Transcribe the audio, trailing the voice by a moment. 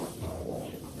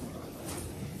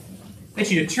I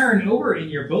invite you to turn over in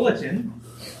your bulletin,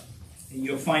 and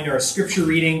you'll find our scripture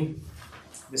reading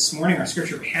this morning, our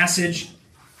scripture passage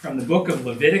from the book of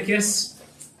Leviticus.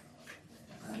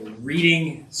 The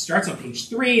reading starts on page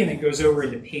 3 and then goes over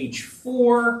into page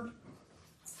 4.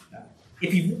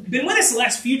 If you've been with us the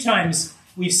last few times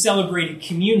we've celebrated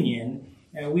communion,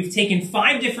 we've taken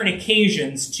 5 different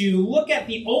occasions to look at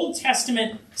the Old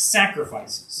Testament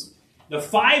sacrifices. The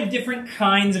 5 different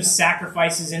kinds of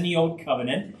sacrifices in the Old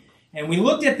Covenant. And we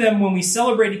looked at them when we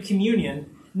celebrated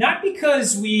communion, not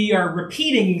because we are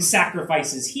repeating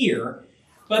sacrifices here,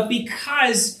 but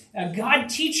because God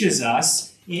teaches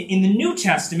us in the New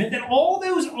Testament that all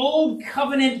those Old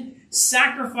Covenant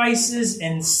sacrifices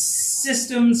and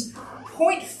systems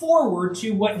point forward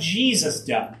to what Jesus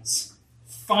does.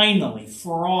 Finally,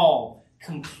 for all,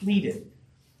 completed.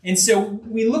 And so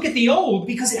we look at the old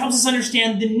because it helps us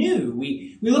understand the new.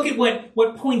 We look at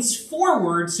what points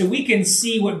forward so we can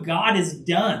see what God has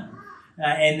done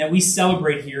and that we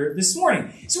celebrate here this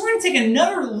morning. So we're going to take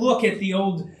another look at the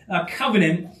old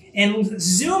covenant and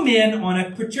zoom in on a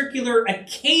particular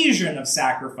occasion of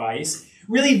sacrifice,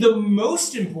 really the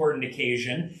most important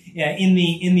occasion in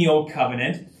the old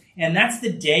covenant, and that's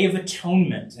the Day of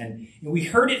Atonement. And we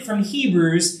heard it from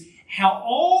Hebrews, how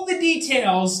all the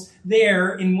details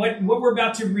there in what we're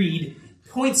about to read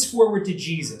points forward to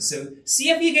Jesus. So see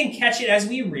if you can catch it as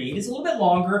we read. It's a little bit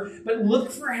longer, but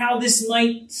look for how this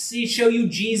might show you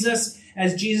Jesus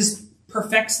as Jesus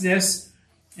perfects this,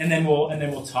 and then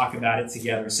we'll talk about it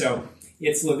together. So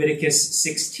it's Leviticus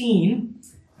 16,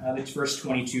 the first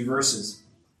 22 verses.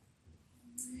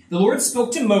 The Lord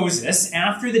spoke to Moses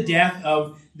after the death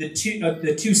of the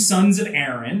two sons of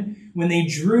Aaron, when they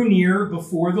drew near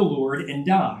before the Lord and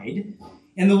died.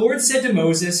 And the Lord said to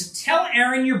Moses, "Tell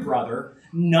Aaron your brother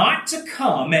not to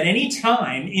come at any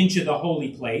time into the holy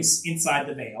place inside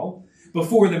the veil,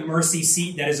 before the mercy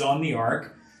seat that is on the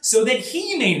ark, so that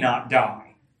he may not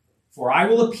die. For I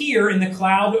will appear in the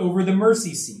cloud over the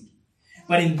mercy seat.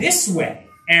 But in this way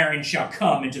Aaron shall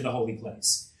come into the holy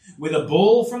place, with a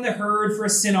bull from the herd for a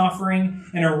sin offering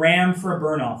and a ram for a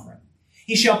burnt offering.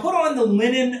 He shall put on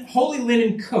the holy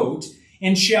linen coat,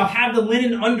 and shall have the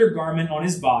linen undergarment on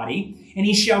his body, and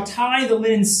he shall tie the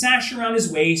linen sash around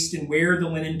his waist and wear the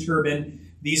linen turban.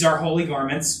 These are holy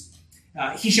garments.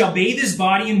 He shall bathe his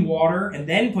body in water and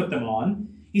then put them on.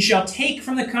 He shall take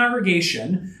from the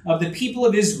congregation of the people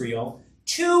of Israel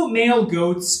 2 male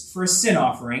goats for a sin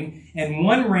offering and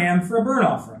 1 ram for a burnt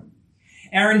offering.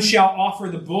 Aaron shall offer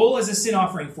the bull as a sin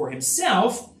offering for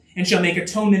himself, and shall make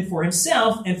atonement for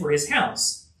himself and for his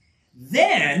house.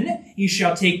 Then he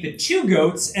shall take the 2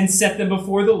 goats and set them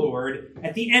before the Lord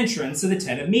at the entrance of the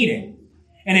tent of meeting.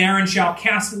 And Aaron shall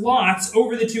cast lots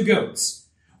over the 2 goats,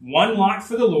 1 lot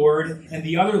for the Lord and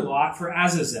the other lot for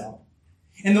Azazel.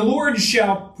 And the Lord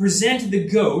shall present the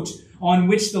goat on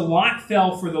which the lot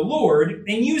fell for the Lord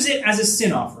and use it as a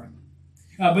sin offering.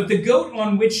 But the goat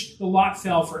on which the lot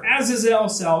fell for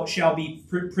Azazel shall be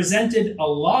presented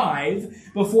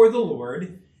alive before the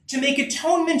Lord to make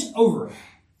atonement over it,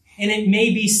 and it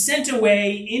may be sent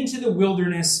away into the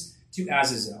wilderness to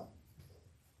Azazel.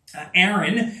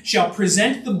 Aaron shall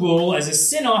present the bull as a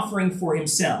sin offering for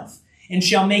himself, and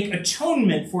shall make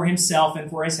atonement for himself and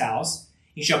for his house.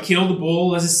 He shall kill the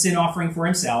bull as a sin offering for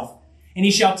himself, and he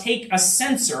shall take a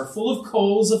censer full of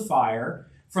coals of fire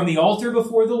from the altar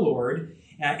before the Lord,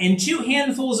 and 2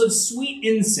 handfuls of sweet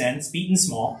incense, beaten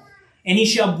small, and he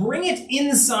shall bring it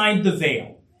inside the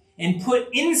veil, and put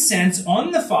incense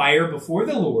on the fire before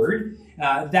the Lord,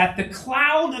 that the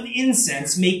cloud of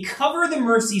incense may cover the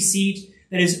mercy seat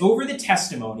that is over the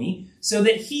testimony, so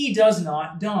that he does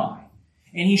not die.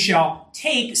 And he shall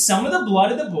take some of the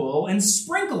blood of the bull and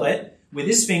sprinkle it with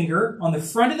his finger on the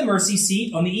front of the mercy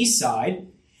seat on the east side,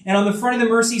 and on the front of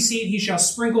the mercy seat he shall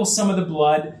sprinkle some of the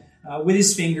blood with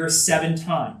his finger 7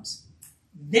 times.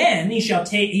 Then he shall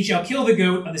kill the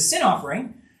goat of the sin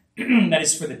offering, that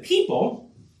is for the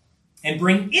people, and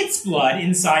bring its blood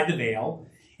inside the veil,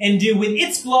 and do with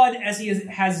its blood as he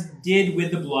did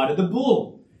with the blood of the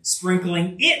bull,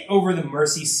 sprinkling it over the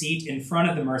mercy seat in front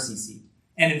of the mercy seat,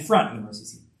 and in front of the mercy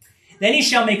seat. Then he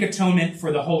shall make atonement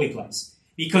for the holy place,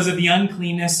 because of the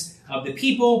uncleanness of the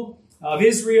people of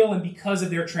Israel, and because of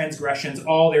their transgressions,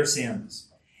 all their sins.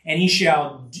 And he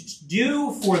shall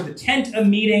do for the tent of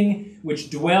meeting, which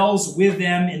dwells with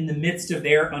them in the midst of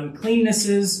their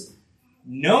uncleannesses.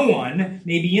 No one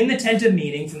may be in the tent of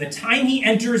meeting from the time he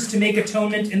enters to make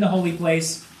atonement in the holy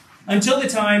place until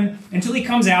he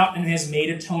comes out and has made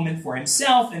atonement for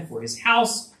himself and for his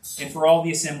house and for all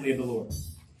the assembly of the Lord.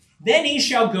 Then he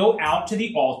shall go out to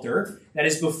the altar that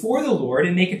is before the Lord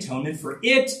and make atonement for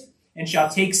it and shall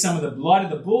take some of the blood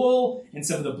of the bull and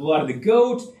some of the blood of the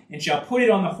goat, and shall put it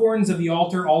on the horns of the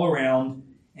altar all around,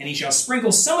 and he shall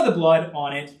sprinkle some of the blood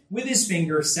on it with his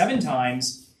finger 7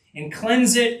 times, and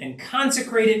cleanse it and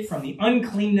consecrate it from the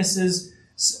uncleannesses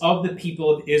of the people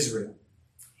of Israel.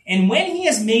 And when he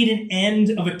has made an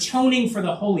end of atoning for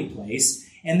the holy place,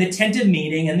 and the tent of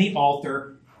meeting, and the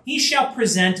altar, he shall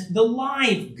present the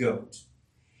live goat.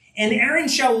 And Aaron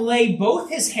shall lay both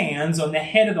his hands on the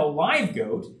head of the live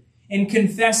goat, and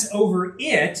confess over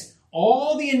it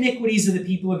all the iniquities of the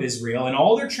people of Israel, and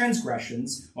all their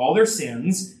transgressions, all their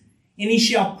sins, and he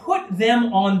shall put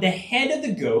them on the head of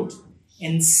the goat,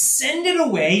 and send it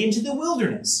away into the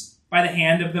wilderness by the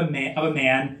hand of a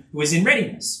man who is in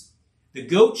readiness. The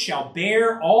goat shall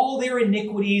bear all their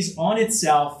iniquities on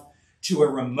itself to a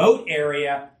remote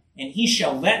area, and he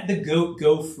shall let the goat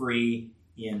go free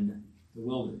in the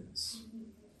wilderness.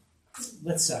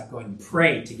 Let's go ahead and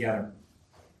pray together.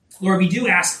 Lord, we do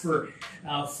ask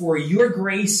for your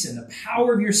grace and the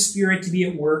power of your Spirit to be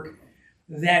at work,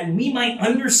 that we might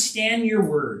understand your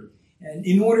word, and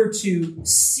in order to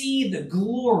see the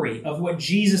glory of what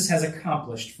Jesus has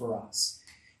accomplished for us.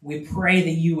 We pray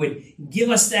that you would give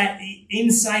us that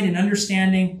insight and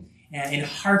understanding and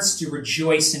hearts to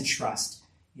rejoice and trust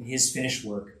in his finished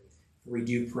work. For we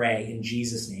do pray in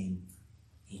Jesus' name.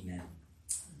 Amen.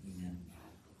 Amen.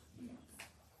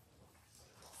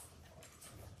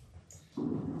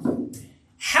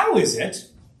 How is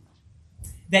it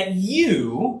that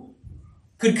you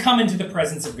could come into the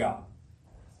presence of God?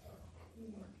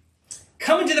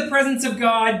 Come into the presence of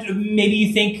God, maybe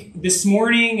you think this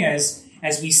morning as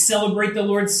we celebrate the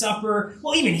Lord's Supper,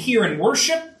 well, even here in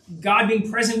worship, God being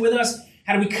present with us,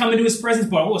 how do we come into his presence?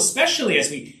 But especially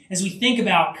as we think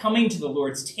about coming to the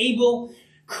Lord's table,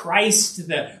 Christ,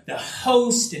 the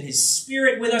host, and his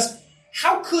Spirit with us,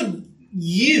 how could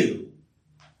you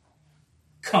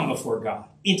come before God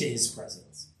into his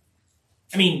presence?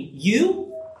 I mean,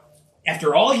 you,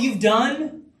 after all you've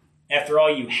done, after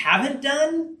all you haven't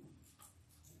done,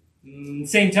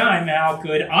 same time, how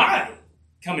could I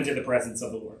come into the presence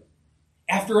of the Lord?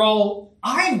 After all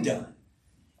I've done,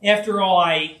 after all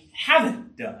I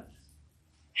haven't done,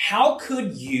 how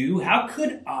could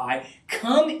I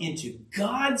come into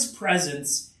God's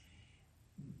presence?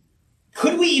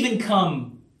 Could we even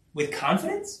come with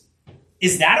confidence?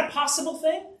 Is that a possible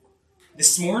thing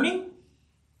this morning?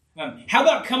 How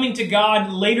about coming to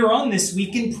God later on this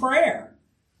week in prayer?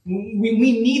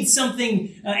 We need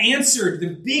something answered, the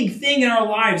big thing in our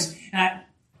lives.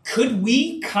 Could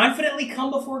we confidently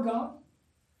come before God?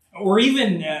 Or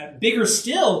even bigger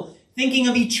still, thinking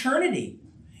of eternity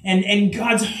and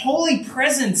God's holy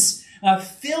presence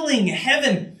filling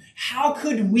heaven. How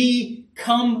could we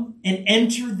come and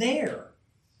enter there?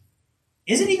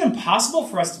 Is it even possible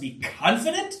for us to be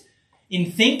confident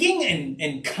in thinking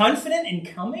and confident in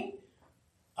coming?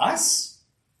 Us?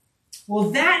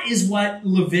 Well, that is what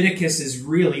Leviticus is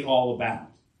really all about.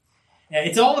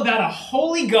 It's all about a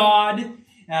holy God,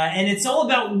 and it's all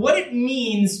about what it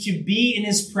means to be in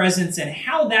his presence and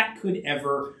how that could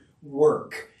ever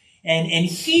work. And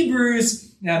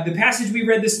Hebrews, the passage we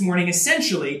read this morning,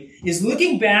 essentially is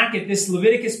looking back at this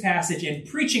Leviticus passage and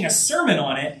preaching a sermon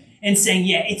on it and saying,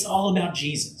 yeah, it's all about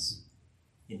Jesus.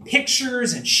 In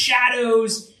pictures and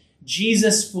shadows,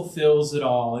 Jesus fulfills it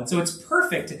all. And so it's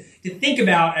perfect to think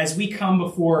about as we come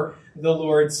before the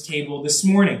Lord's table this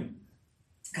morning,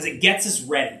 because it gets us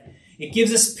ready. It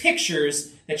gives us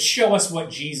pictures that show us what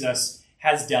Jesus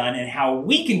has done and how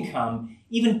we can come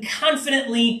even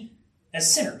confidently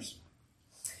as sinners.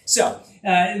 So,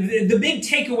 the big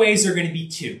takeaways are going to be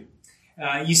 2.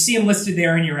 You see them listed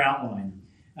there in your outline.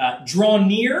 Draw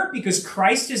near because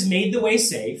Christ has made the way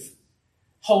safe.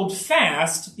 Hold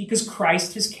fast because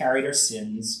Christ has carried our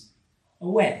sins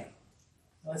away.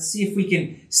 Let's see if we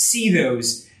can see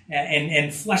those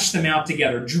and flesh them out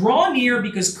together. Draw near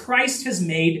because Christ has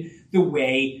made the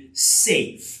way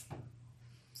safe.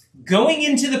 Going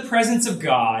into the presence of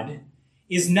God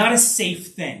is not a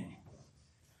safe thing.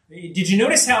 Did you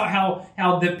notice how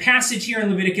the passage here in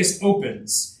Leviticus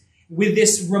opens with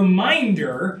this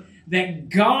reminder that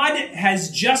God has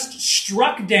just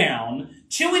struck down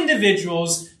 2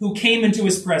 individuals who came into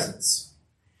his presence?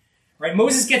 Right?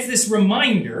 Moses gets this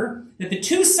reminder that the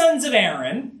 2 sons of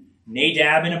Aaron,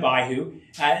 Nadab and Abihu,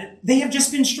 they have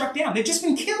just been struck down. They've just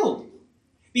been killed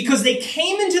because they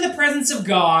came into the presence of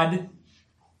God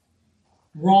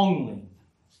wrongly.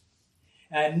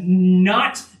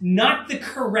 Not the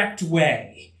correct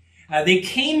way. They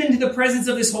came into the presence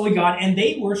of this holy God and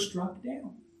they were struck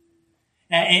down.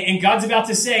 And God's about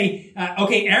to say,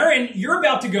 okay, Aaron, you're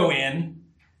about to go in,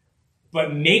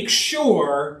 but make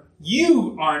sure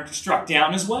you aren't struck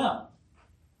down as well.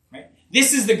 Right?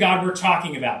 This is the God we're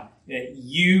talking about.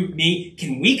 You, me,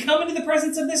 can we come into the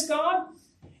presence of this God?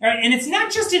 All right, and it's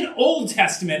not just in Old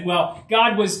Testament. Well,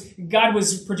 God was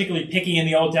particularly picky in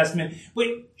the Old Testament, but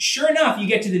sure enough, you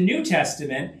get to the New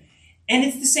Testament, and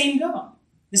it's the same God,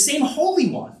 the same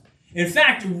Holy One. In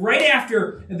fact, right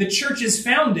after the church is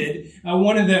founded,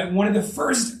 one of the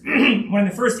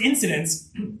first incidents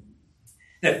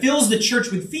that fills the church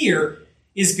with fear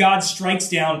is God strikes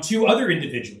down 2 other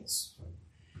individuals.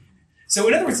 So,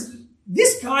 in other words,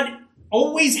 this God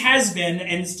always has been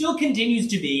and still continues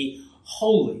to be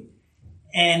holy,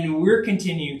 and we're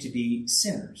continuing to be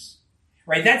sinners.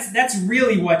 Right? That's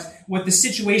really what the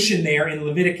situation there in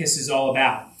Leviticus is all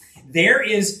about. There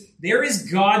is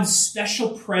God's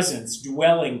special presence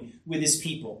dwelling with his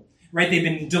people. Right? They've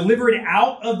been delivered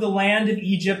out of the land of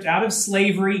Egypt, out of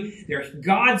slavery. They're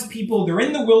God's people. They're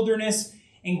in the wilderness,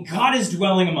 and God is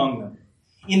dwelling among them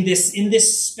in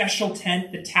this special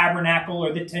tent, the tabernacle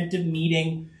or the tent of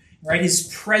meeting. Right?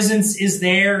 His presence is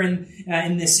there in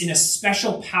a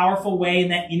special, powerful way in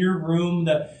that inner room,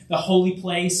 the holy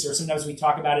place, or sometimes we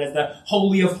talk about it as the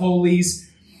Holy of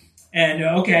Holies. And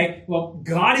okay, well,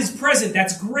 God is present.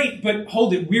 That's great, but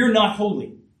hold it. We're not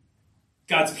holy.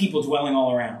 God's people dwelling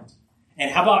all around.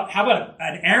 And how about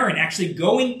an Aaron actually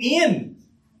going in?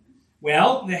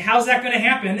 Well, how's that going to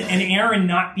happen and Aaron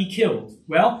not be killed?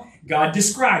 Well, God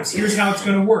describes. Here's how it's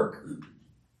going to work.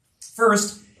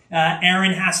 First,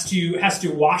 Aaron has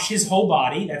to wash his whole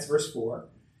body. That's verse 4.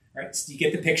 Right? So you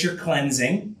get the picture,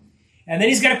 cleansing. And then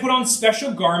he's got to put on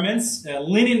special garments,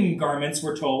 linen garments,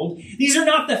 we're told. These are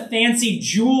not the fancy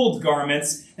jeweled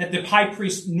garments that the high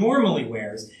priest normally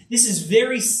wears. This is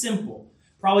very simple.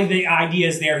 Probably the idea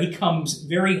is there. He comes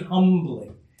very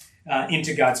humbly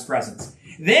into God's presence.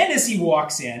 Then as he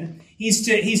walks in, he's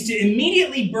to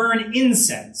immediately burn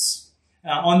incense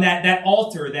on that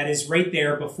altar that is right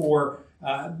there before,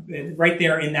 right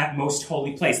there in that most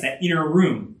holy place, that inner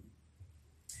room.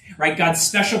 Right? God's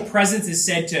special presence is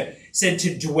said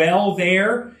to dwell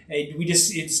there.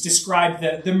 It's described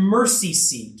the mercy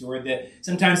seat, or the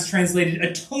sometimes translated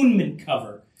atonement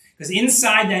cover. Because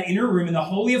inside that inner room in the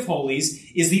Holy of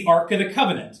Holies is the Ark of the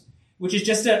Covenant, which is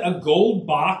just a gold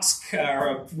box, or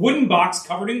a wooden box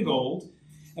covered in gold.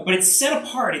 But it's set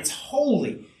apart. It's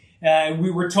holy.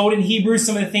 We were told in Hebrews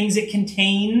some of the things it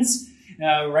contains.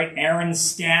 Right? Aaron's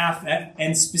staff,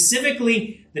 and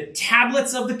specifically the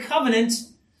tablets of the covenant.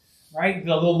 Right?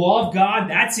 The law of God,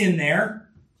 that's in there.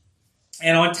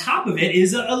 And on top of it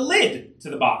is a lid to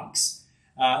the box.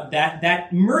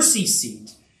 That mercy seat.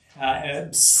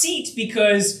 Seat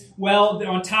because, well,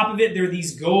 on top of it, there are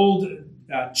these gold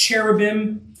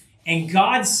cherubim. And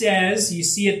God says, you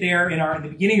see it there in the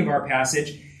beginning of our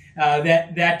passage,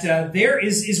 that there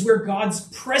is where God's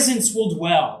presence will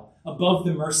dwell above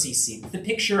the mercy seat. The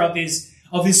picture of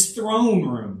his throne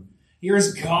room.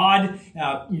 Here's God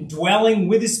dwelling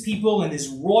with his people in his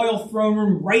royal throne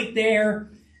room right there.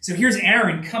 So here's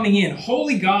Aaron coming in.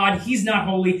 Holy God, he's not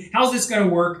holy. How's this going to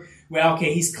work? Well,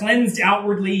 okay, he's cleansed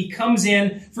outwardly. He comes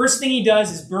in. First thing he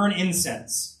does is burn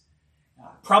incense.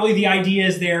 Probably the idea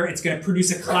is there. It's going to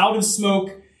produce a cloud of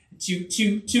smoke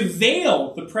to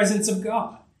veil the presence of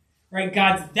God. Right?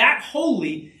 God's that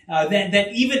holy that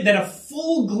a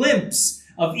full glimpse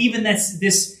of even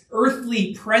this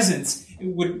earthly presence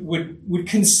would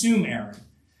consume Aaron.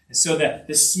 So that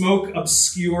the smoke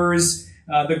obscures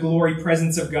the glory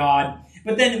presence of God.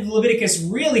 But then Leviticus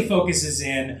really focuses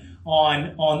in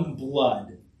on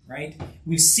blood, right?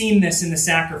 We've seen this in the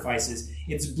sacrifices.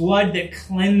 It's blood that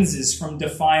cleanses from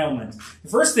defilement. The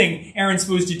first thing Aaron's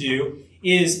supposed to do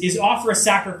is offer a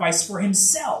sacrifice for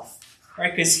himself,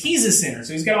 right? Because he's a sinner.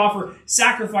 So he's got to offer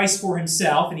sacrifice for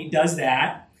himself, and he does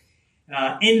that.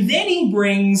 And then he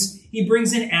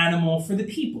brings an animal for the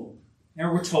people.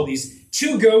 Now we're told these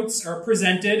 2 goats are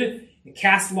presented. They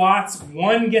cast lots.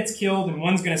 One gets killed and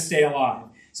one's going to stay alive.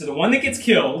 So the one that gets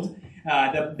killed,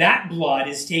 that blood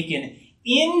is taken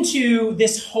into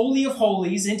this Holy of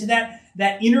Holies, into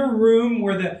that inner room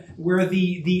where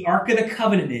the Ark of the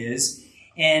Covenant is.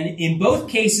 And in both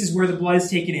cases where the blood is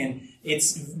taken in,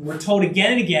 we're told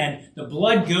again and again, the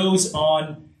blood goes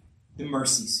on the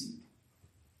mercy seat.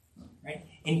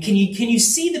 And can you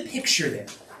see the picture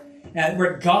there?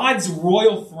 Where God's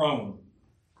royal throne.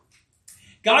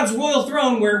 God's royal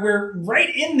throne, where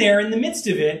right in there, in the midst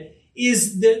of it,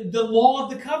 is the law of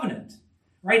the covenant.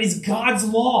 Right? Is God's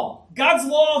law. God's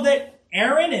law that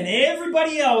Aaron and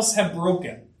everybody else have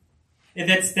broken.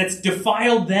 That's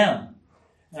defiled them.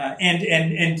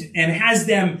 And has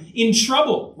them in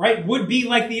trouble. Right? Would be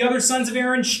like the other sons of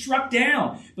Aaron struck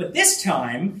down. But this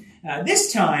time,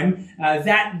 This time,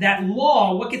 that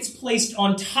law, what gets placed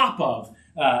on top of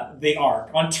the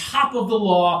ark, on top of the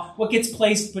law, what gets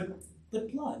placed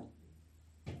but blood.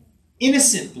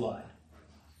 Innocent blood,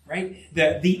 right?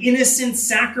 The innocent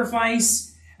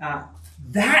sacrifice,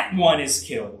 that one is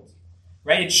killed,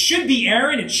 right? It should be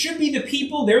Aaron, it should be the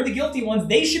people, they're the guilty ones,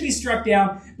 they should be struck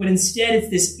down, but instead it's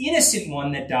this innocent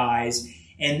one that dies,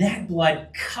 and that blood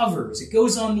covers. It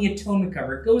goes on the atonement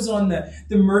cover, it goes on the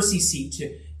mercy seat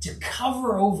to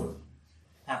cover over.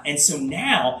 And so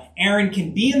now Aaron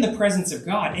can be in the presence of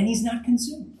God, and he's not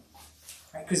consumed,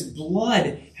 right? Because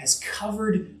blood has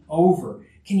covered over.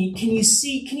 Can you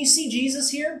see Jesus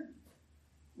here?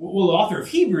 Well, the author of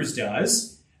Hebrews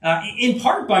does, in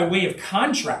part by way of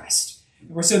contrast.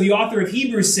 So the author of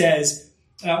Hebrews says,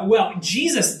 well,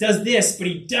 Jesus does this, but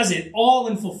he does it all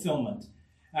in fulfillment.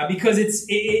 Because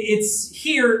it's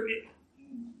here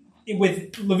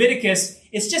with Leviticus,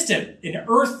 it's just an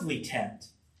earthly tent,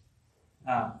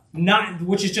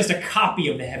 which is just a copy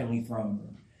of the heavenly throne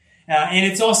room. And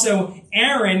it's also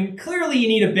Aaron. Clearly, you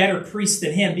need a better priest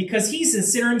than him because he's a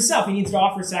sinner himself. He needs to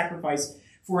offer sacrifice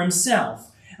for himself.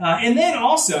 And then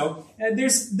also,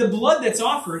 there's the blood that's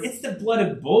offered. It's the blood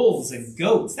of bulls and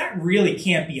goats. That really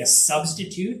can't be a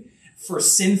substitute for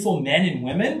sinful men and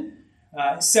women.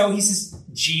 So he says,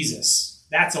 Jesus.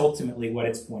 That's ultimately what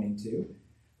it's pointing to.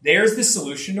 There's the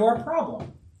solution to our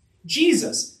problem.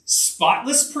 Jesus,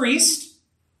 spotless priest.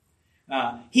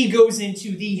 He goes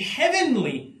into the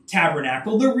heavenly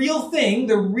tabernacle, the real thing,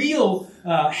 the real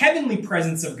heavenly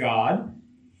presence of God,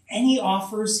 and he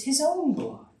offers his own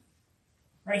blood.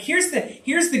 Right? Here's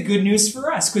the good news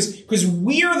for us, because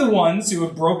we are the ones who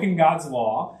have broken God's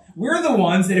law. We're the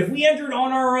ones that if we entered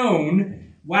on our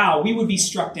own, wow, we would be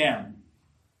struck down.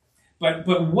 But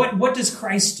what does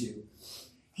Christ do?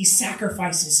 He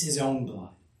sacrifices his own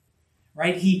blood.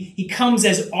 Right? He comes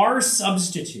as our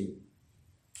substitute.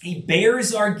 He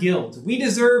bears our guilt. We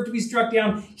deserve to be struck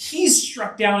down. He's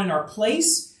struck down in our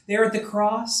place there at the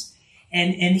cross.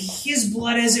 And his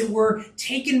blood, as it were,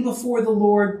 taken before the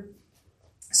Lord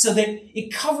so that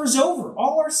it covers over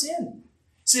all our sin.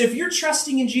 So if you're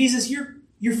trusting in Jesus,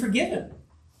 you're forgiven,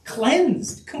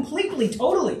 cleansed, completely,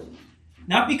 totally.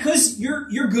 Not because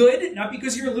you're good, not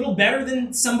because you're a little better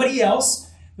than somebody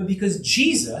else, but because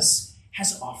Jesus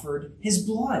has offered his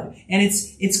blood, and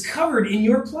it's covered in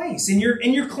your place, and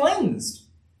you're cleansed,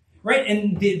 right?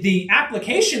 And the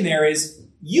application there is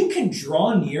you can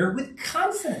draw near with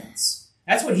confidence.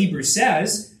 That's what Hebrews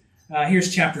says.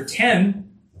 Here's chapter 10.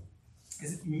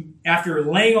 After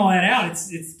laying all that out,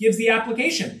 it gives the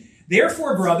application.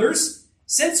 Therefore, brothers,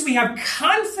 since we have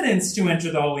confidence to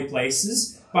enter the holy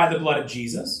places by the blood of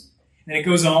Jesus, and it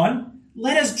goes on,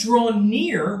 let us draw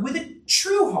near with a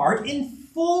true heart in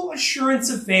full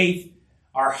assurance of faith,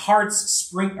 our hearts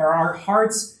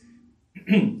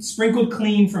sprinkled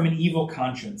clean from an evil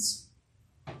conscience.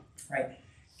 Right?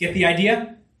 Get the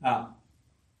idea?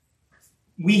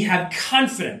 We have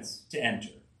confidence to enter.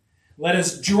 Let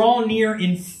us draw near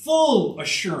in full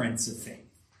assurance of faith.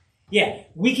 Yeah,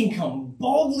 we can come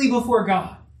boldly before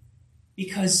God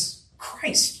because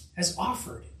Christ has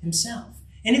offered himself.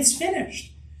 And it's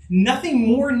finished. Nothing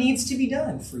more needs to be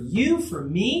done for you, for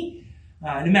me.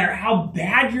 No matter how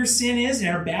bad your sin is and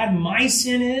how bad my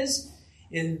sin is,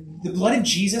 the blood of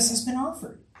Jesus has been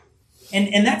offered.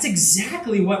 And that's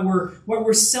exactly what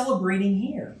we're celebrating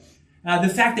here. The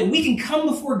fact that we can come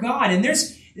before God, and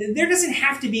there doesn't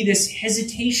have to be this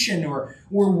hesitation or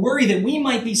worry that we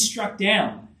might be struck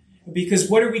down. Because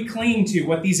what are we clinging to?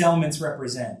 What these elements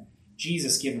represent?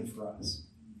 Jesus given for us.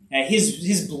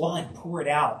 His blood poured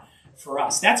out for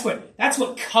us. That's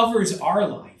what covers our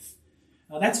life.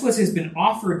 That's what has been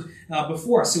offered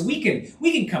before us. So we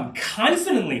can come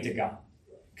confidently to God.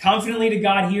 Confidently to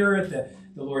God here at the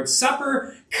Lord's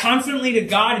Supper. Confidently to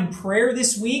God in prayer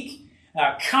this week.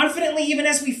 Confidently even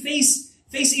as we face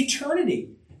eternity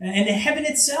and heaven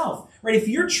itself. Right? If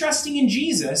you're trusting in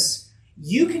Jesus,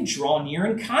 you can draw near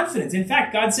in confidence. In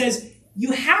fact, God says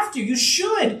you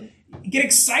should get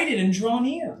excited and draw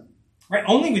near. Right?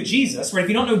 Only with Jesus. Right? If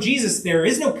you don't know Jesus, there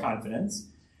is no confidence.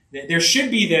 There should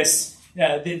be this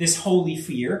holy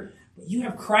fear. But you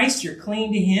have Christ, you're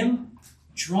clinging to him.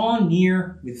 Draw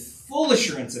near with full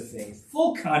assurance of faith,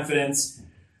 full confidence,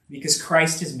 because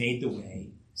Christ has made the way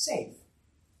safe.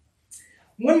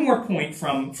 One more point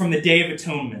from the Day of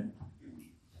Atonement.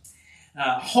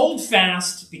 Hold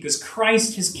fast because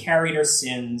Christ has carried our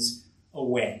sins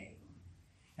away.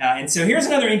 And so here's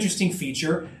another interesting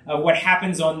feature of what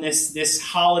happens on this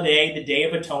holiday, the Day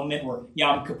of Atonement, or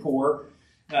Yom Kippur,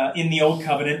 in the Old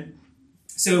Covenant.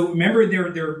 So remember,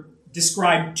 there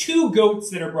described two goats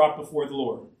that are brought before the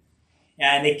Lord.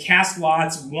 and they cast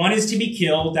lots. One is to be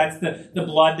killed. That's the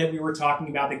blood that we were talking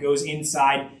about that goes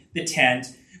inside the tent.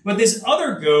 But this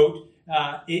other goat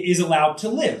is allowed to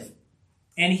live.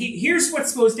 And here's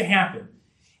what's supposed to happen.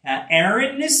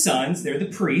 Aaron and his sons, they're the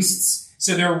priests,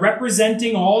 so they're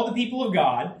representing all the people of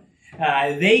God.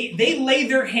 They lay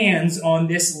their hands on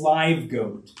this live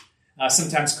goat,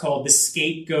 sometimes called the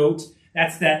scapegoat.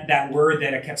 That's that word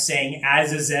that I kept saying,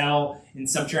 Azazel. In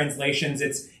some translations,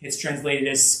 it's translated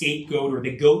as scapegoat, or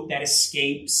the goat that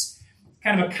escapes.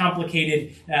 Kind of a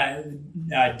complicated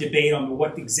debate on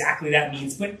what exactly that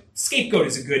means, but scapegoat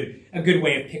is a good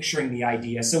way of picturing the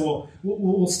idea. So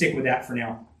we'll stick with that for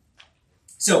now.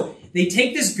 So they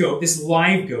take this goat, this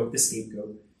live goat, the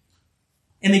scapegoat,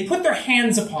 and they put their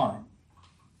hands upon it.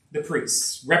 The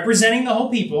priests, representing the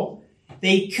whole people,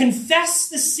 they confess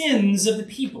the sins of the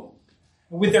people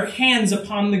with their hands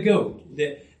upon the goat.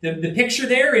 The picture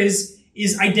there is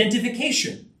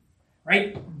identification,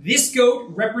 right? This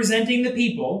goat representing the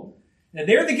people, now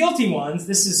they're the guilty ones,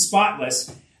 this is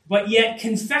spotless, but yet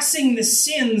confessing the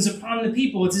sins upon the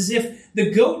people. It's as if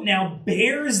the goat now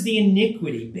bears the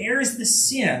iniquity, bears the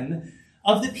sin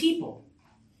of the people.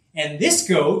 And this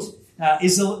goat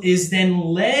is then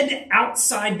led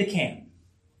outside the camp.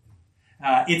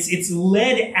 It's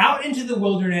led out into the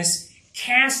wilderness,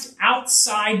 cast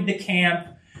outside the camp,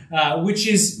 which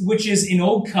is in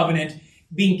Old Covenant,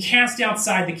 being cast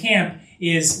outside the camp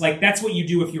is like, that's what you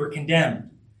do if you were condemned.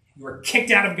 You are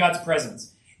kicked out of God's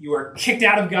presence. You are kicked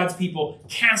out of God's people,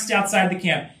 cast outside the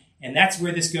camp. And that's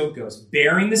where this goat goes.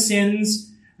 Bearing the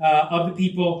sins of the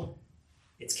people,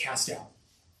 it's cast out.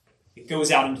 It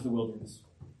goes out into the wilderness.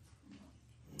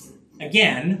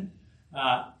 Again,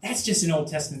 that's just an Old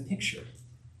Testament picture.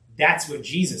 That's what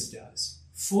Jesus does,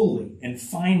 fully and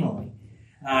finally.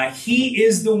 He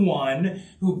is the one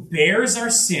who bears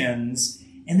our sins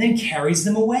and then carries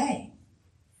them away.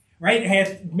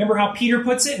 Right? Remember how Peter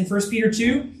puts it in 1 Peter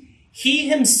 2? He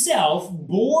himself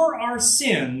bore our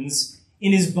sins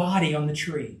in his body on the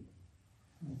tree.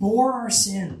 Bore our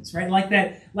sins, right? Like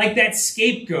that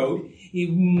scapegoat,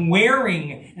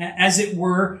 wearing, as it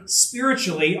were,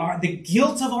 spiritually, the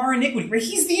guilt of our iniquity. Right?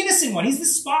 He's the innocent one. He's the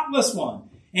spotless one.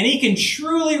 And he can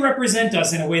truly represent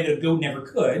us in a way that a goat never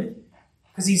could,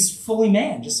 because he's fully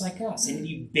man, just like us. And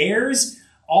he bears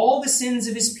all the sins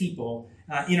of his people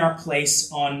in our place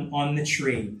on the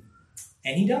tree.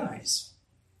 And he dies.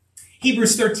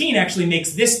 Hebrews 13 actually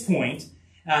makes this point,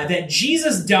 that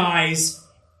Jesus dies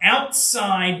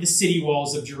outside the city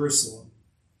walls of Jerusalem.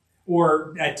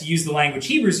 Or, to use the language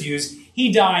Hebrews use,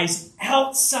 he dies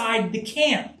outside the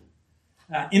camp.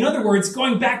 In other words,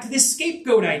 going back to this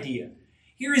scapegoat idea.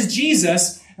 Here is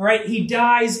Jesus, all right? He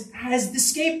dies as the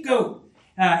scapegoat.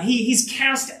 He's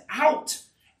cast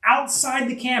outside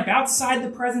the camp, outside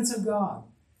the presence of God,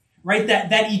 right?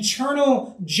 That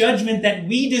eternal judgment that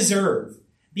we deserve,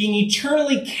 being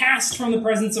eternally cast from the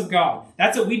presence of God.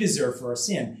 That's what we deserve for our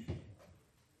sin.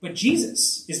 But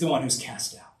Jesus is the one who's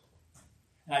cast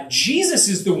out. Jesus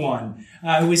is the one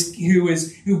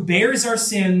who bears our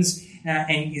sins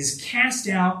and is cast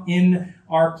out in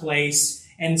our place.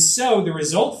 And so the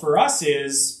result for us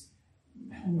is,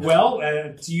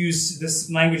 to use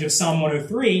this language of Psalm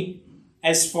 103,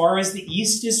 as far as the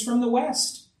east is from the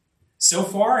west, so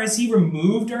far as he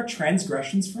removed our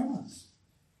transgressions from us.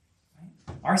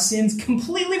 Our sins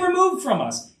completely removed from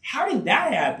us. How did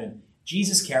that happen?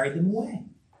 Jesus carried them away.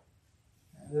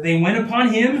 They went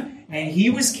upon him, and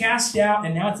he was cast out,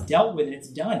 and now it's dealt with, and it's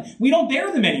done. We don't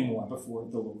bear them anymore before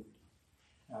the Lord.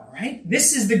 All right?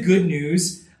 This is the good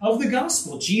news of the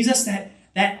gospel. Jesus,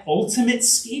 that ultimate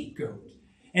scapegoat.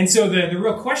 And so the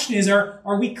real question is,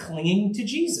 are we clinging to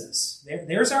Jesus?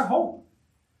 There's our hope.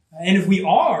 And if we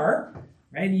are,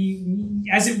 right,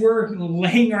 as it were,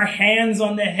 laying our hands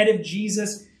on the head of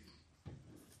Jesus,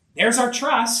 there's our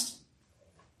trust.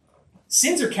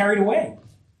 Sins are carried away.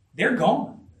 They're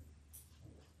gone.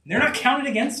 They're not counted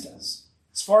against us,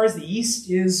 as far as the east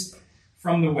is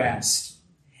from the west.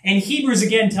 And Hebrews,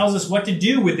 again, tells us what to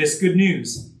do with this good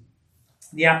news.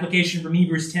 The application from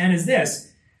Hebrews 10 is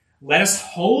this: let us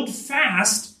hold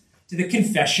fast to the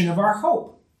confession of our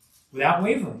hope without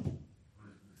wavering.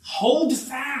 Hold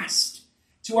fast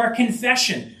to our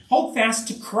confession. Hold fast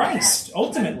to Christ,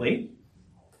 ultimately.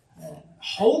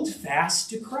 Hold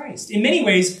fast to Christ. In many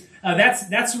ways,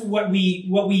 that's what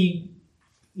we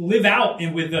live out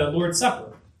with the Lord's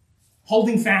Supper.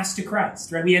 Holding fast to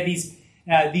Christ, right? We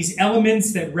have these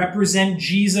elements that represent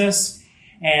Jesus,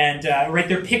 and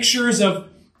they're pictures of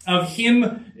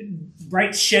him,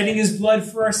 right, shedding his blood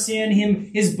for our sin,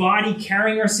 his body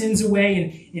carrying our sins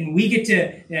away, and we get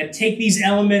to take these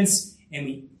elements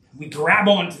and we grab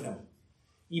onto them.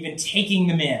 even taking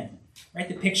them in. Right?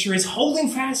 The picture is holding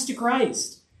fast to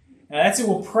Christ. That's what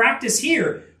we'll practice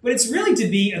here, but it's really to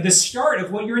be the start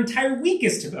of what your entire week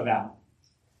is about.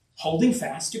 Holding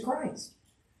fast to Christ.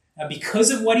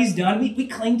 Because of what he's done, we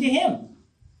cling to him.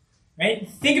 Right?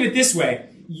 Think of it this way.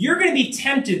 You're going to be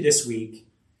tempted this week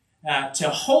to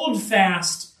hold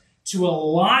fast to a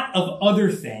lot of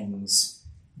other things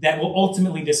that will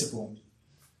ultimately disappoint.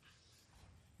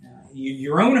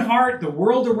 Your own heart, the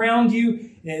world around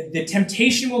you, the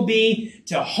temptation will be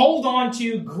to hold on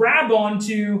to, grab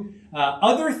onto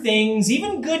other things,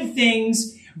 even good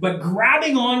things, but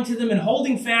grabbing onto them and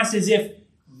holding fast as if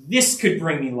this could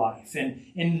bring me life,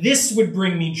 and this would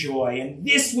bring me joy, and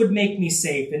this would make me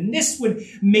safe, and this would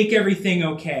make everything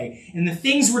okay. And the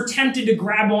things we're tempted to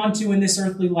grab onto in this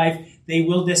earthly life, they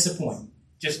will disappoint.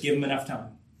 Just give them enough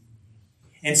time.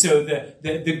 And so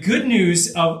the good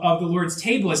news of the Lord's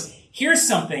table is, here's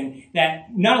something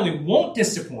that not only won't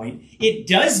disappoint, it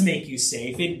does make you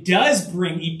safe, it does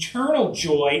bring eternal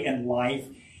joy and life,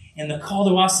 and the call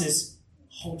to us is,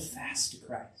 hold fast to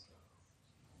Christ.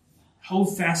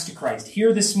 Hold fast to Christ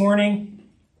here this morning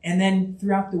and then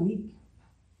throughout the week.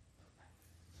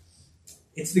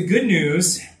 It's the good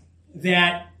news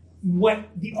that what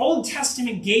the Old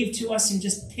Testament gave to us in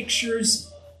just pictures,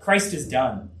 Christ has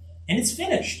done. And it's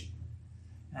finished.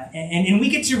 And we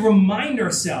get to remind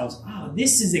ourselves,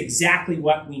 this is exactly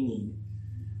what we need.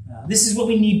 This is what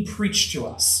we need preached to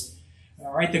us.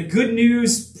 All right, the good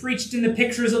news preached in the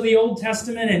pictures of the Old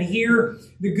Testament, and here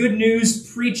the good news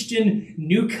preached in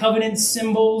New Covenant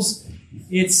symbols.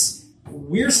 It's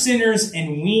we're sinners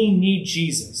and we need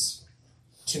Jesus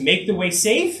to make the way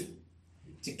safe,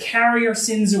 to carry our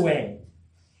sins away.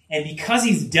 And because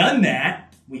he's done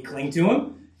that, we cling to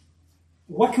him.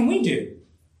 What can we do?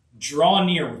 Draw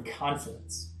near with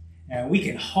confidence. And we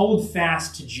can hold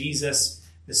fast to Jesus,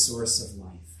 the source of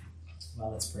life.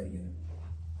 Well, let's pray together.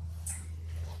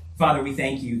 Father, we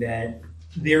thank you that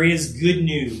there is good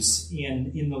news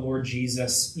in the Lord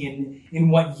Jesus, in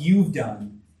what you've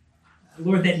done.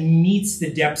 Lord, that meets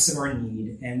the depths of our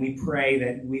need. And we pray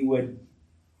that we would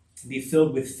be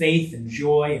filled with faith and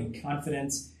joy and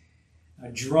confidence,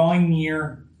 drawing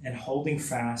near and holding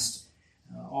fast,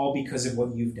 all because of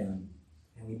what you've done.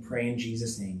 And we pray in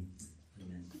Jesus' name.